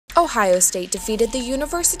Ohio State defeated the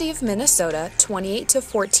University of Minnesota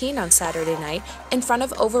 28-14 on Saturday night in front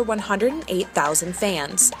of over 108,000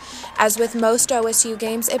 fans. As with most OSU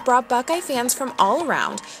games, it brought Buckeye fans from all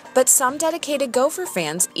around, but some dedicated Gopher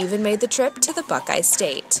fans even made the trip to the Buckeye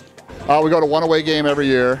State. We go to one away game every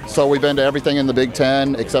year, so we've been to everything in the Big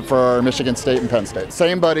Ten except for Michigan State and Penn State.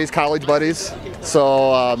 Same buddies, college buddies,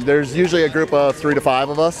 so there's usually a group of 3 to 5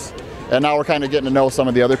 of us. And now we're kind of getting to know some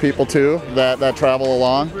of the other people too that travel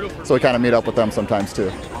along, so we kind of meet up with them sometimes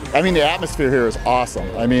too. I mean, the atmosphere here is awesome.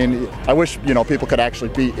 I mean, I wish people could actually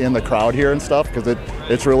be in the crowd here and stuff because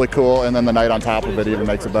it's really cool, and then the night on top of it even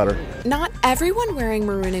makes it better. Not everyone wearing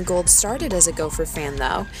maroon and gold started as a Gopher fan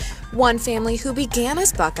though. One family who began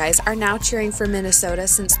as Buckeyes are now cheering for Minnesota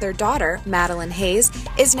since their daughter, Madeline Hayes,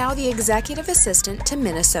 is now the executive assistant to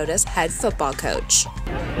Minnesota's head football coach.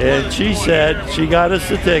 And she said she got us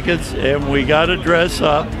the tickets and we got to dress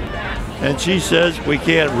up. And she says we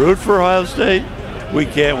can't root for Ohio State. We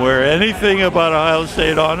can't wear anything about Ohio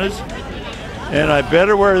State on us. And I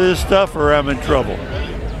better wear this stuff or I'm in trouble.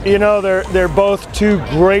 You know, they're both two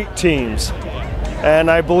great teams. And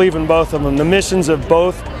I believe in both of them. The missions of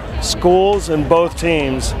both schools and both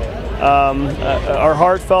teams are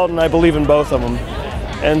heartfelt, and I believe in both of them.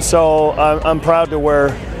 And so I'm proud to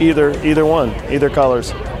wear either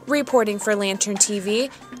colors. Reporting for Lantern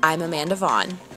TV, I'm Amanda Vaughn.